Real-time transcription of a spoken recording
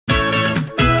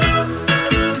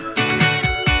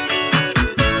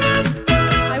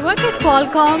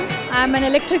Qualcomm. I'm an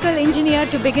electrical engineer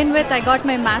to begin with. I got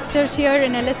my master's here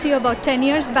in LSU about 10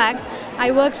 years back.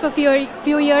 I worked for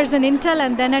few years in Intel,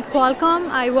 and then at Qualcomm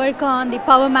I work on the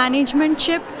power management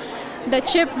chip, the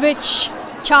chip which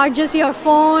charges your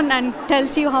phone and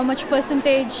tells you how much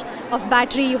percentage of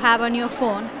battery you have on your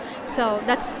phone. So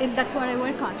that's what I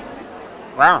work on.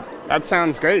 Wow, that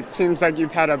sounds great. Seems like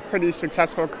you've had a pretty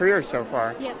successful career so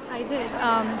far. Yes, I did.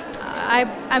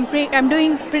 I'm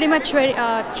doing pretty much very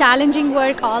challenging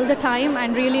work all the time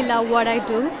and really love what I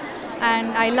do. And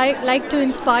I like to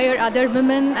inspire other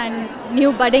women and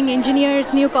new budding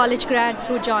engineers, new college grads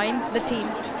who join the team.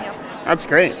 Yep. That's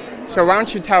great. So why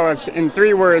don't you tell us in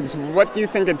 3 words, what do you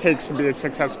think it takes to be a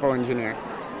successful engineer?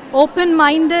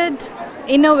 Open-minded,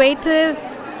 innovative,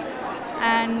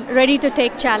 and ready to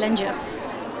take challenges,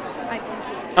 I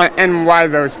think. And why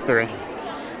those 3?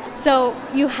 So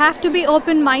you have to be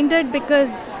open-minded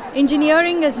because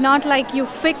engineering is not like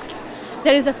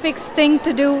there is a fixed thing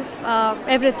to do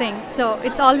everything. So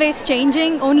it's always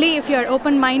changing. Only if you're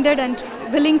open-minded and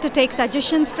willing to take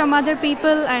suggestions from other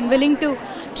people and willing to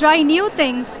try new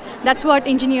things, that's what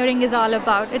engineering is all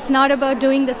about. It's not about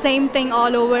doing the same thing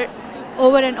all over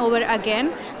and over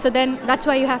again. So then that's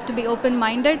why you have to be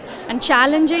open-minded and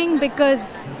challenging,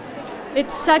 because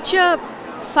it's such a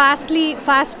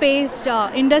fast-paced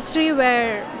industry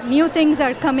where new things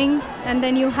are coming, and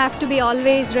then you have to be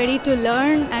always ready to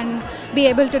learn and be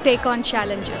able to take on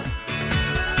challenges.